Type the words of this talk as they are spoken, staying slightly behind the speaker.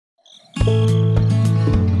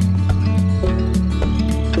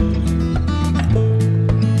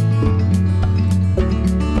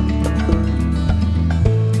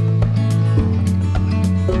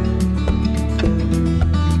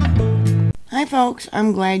Hi folks,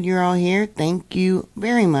 I'm glad you're all here. Thank you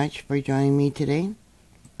very much for joining me today.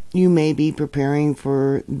 You may be preparing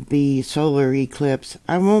for the solar eclipse.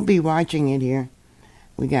 I won't be watching it here.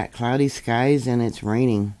 We got cloudy skies and it's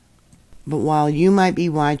raining. But while you might be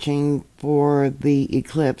watching for the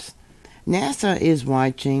eclipse, NASA is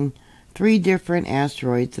watching 3 different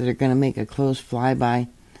asteroids that are going to make a close flyby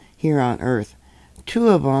here on Earth. 2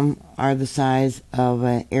 of them are the size of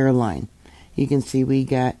an airline. You can see we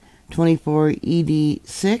got 24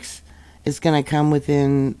 ED6. It's going to come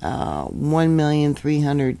within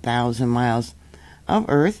 1,300,000 miles of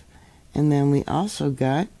Earth. And then we also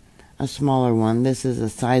got a smaller one. This is the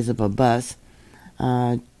size of a bus.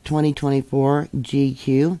 2024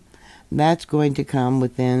 GQ. That's going to come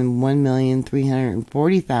within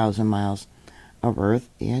 1,340,000 miles of Earth.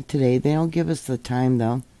 Yeah, today. They don't give us the time,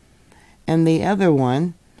 though. And the other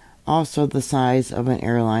one, also the size of an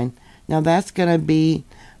airline. Now, that's going to be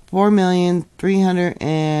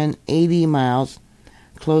 4,380 miles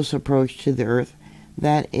close approach to the Earth.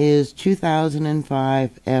 That is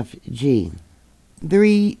 2005 FG.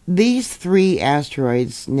 These 3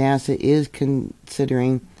 asteroids NASA is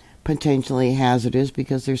considering potentially hazardous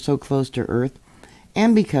because they're so close to Earth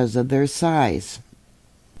and because of their size.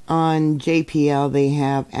 On JPL, they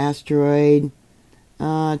have asteroid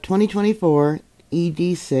 2024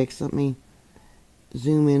 ED6. Let me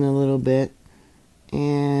zoom in a little bit.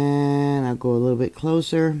 And I'll go a little bit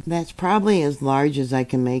closer. That's probably as large as I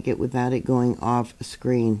can make it without it going off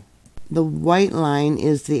screen. The white line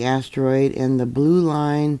is the asteroid and the blue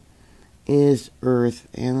line is Earth.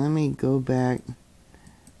 And let me go back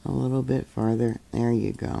a little bit farther. There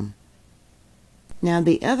you go. Now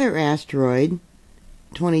the other asteroid,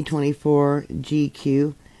 2024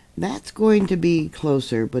 GQ, that's going to be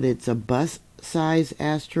closer, but it's a bus-size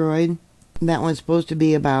asteroid. That one's supposed to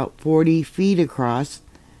be about 40 feet across.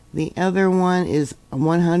 The other one is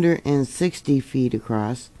 160 feet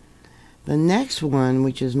across. The next one,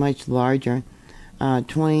 which is much larger,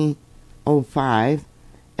 2005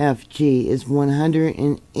 FG, is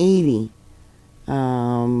 180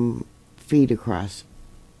 feet across.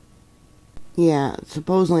 Yeah,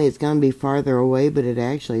 supposedly it's going to be farther away, but it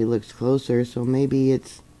actually looks closer, so maybe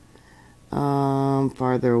it's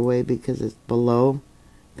farther away because it's below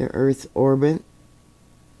the Earth's orbit.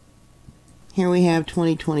 Here we have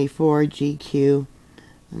 2024 GQ.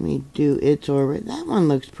 Let me do its orbit. That one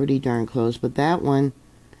looks pretty darn close, but that one,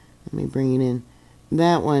 let me bring it in.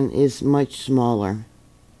 That one is much smaller.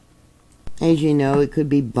 As you know, it could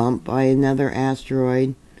be bumped by another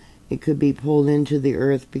asteroid. It could be pulled into the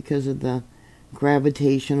Earth because of the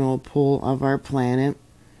gravitational pull of our planet,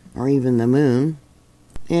 or even the moon.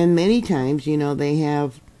 And many times, you know, they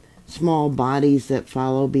have small bodies that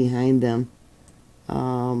follow behind them.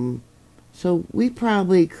 So we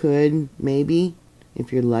probably could, maybe,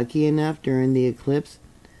 if you're lucky enough during the eclipse,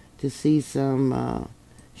 to see some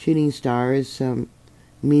shooting stars, some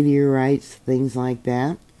meteorites, things like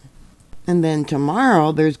that. And then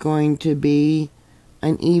tomorrow there's going to be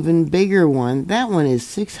an even bigger one. That one is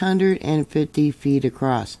 650 feet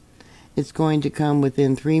across. It's going to come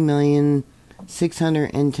within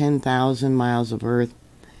 3,610,000 miles of Earth.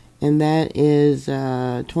 And that is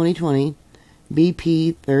 2020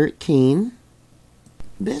 BP13.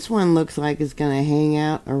 This one looks like it's going to hang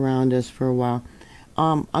out around us for a while.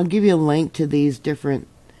 I'll give you a link to these different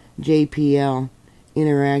JPL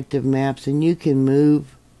interactive maps, and you can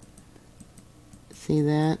move. See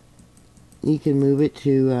that? You can move it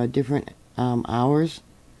to different hours.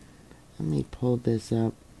 Let me pull this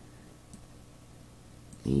up.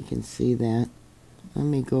 You can see that. Let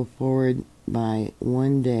me go forward by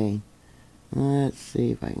 1 day. Let's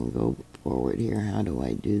see if I can go forward here. How do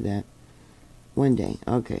I do that? 1 day.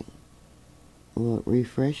 Okay. Will it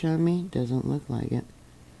refresh on me? Doesn't look like it.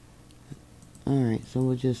 Alright, so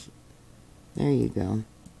we'll just... There you go.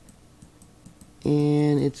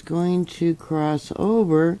 And it's going to cross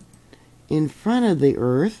over in front of the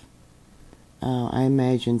Earth. I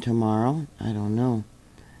imagine tomorrow. I don't know.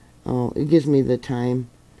 Oh, it gives me the time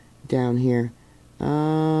down here.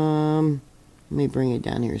 Let me bring it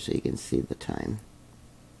down here so you can see the time.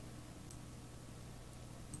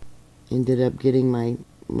 Ended up getting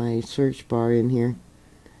my search bar in here.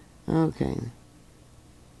 Okay.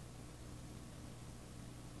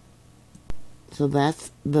 So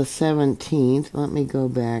that's the 17th. Let me go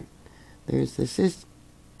back. There's the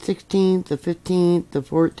 16th, the 15th, the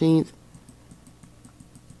 14th.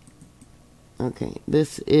 Okay,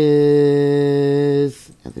 this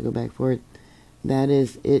is... I have to go back for it. That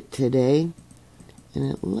is it today. And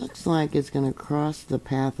it looks like it's going to cross the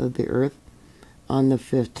path of the Earth on the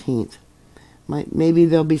 15th. Maybe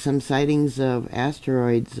there'll be some sightings of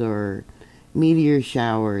asteroids or meteor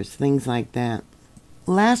showers, things like that.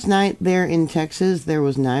 Last night there in Texas, there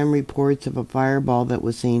was 9 reports of a fireball that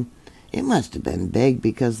was seen. It must have been big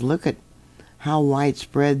because look at how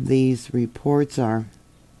widespread these reports are.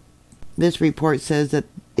 This report says that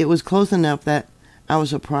it was close enough that I was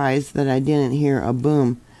surprised that I didn't hear a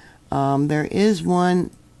boom. There is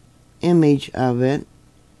one image of it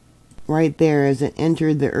right there as it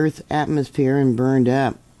entered the Earth's atmosphere and burned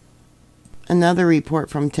up. Another report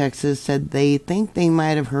from Texas said they think they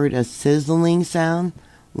might have heard a sizzling sound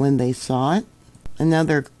when they saw it.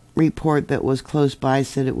 Another report that was close by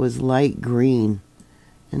said it was light green.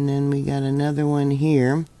 And then we got another one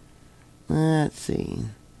here. Let's see.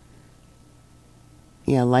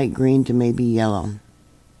 Yeah, light green to maybe yellow.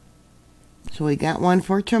 So we got one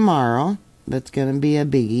for tomorrow. That's going to be a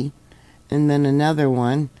biggie. And then another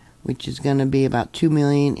one, which is going to be about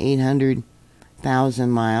 2,800,000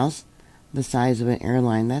 miles. The size of an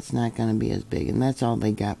airline. That's not going to be as big. And that's all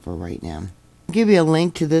they got for right now. I'll give you a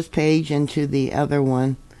link to this page and to the other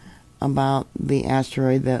one about the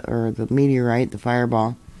asteroid or the meteorite, the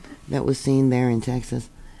fireball that was seen there in Texas.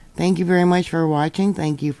 Thank you very much for watching.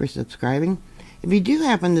 Thank you for subscribing. If you do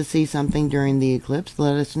happen to see something during the eclipse,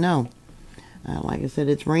 let us know. Like I said,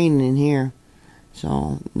 it's raining in here,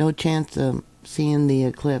 so no chance of seeing the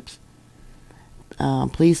eclipse.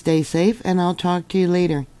 Please stay safe, and I'll talk to you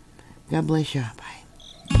later. God bless you. Bye.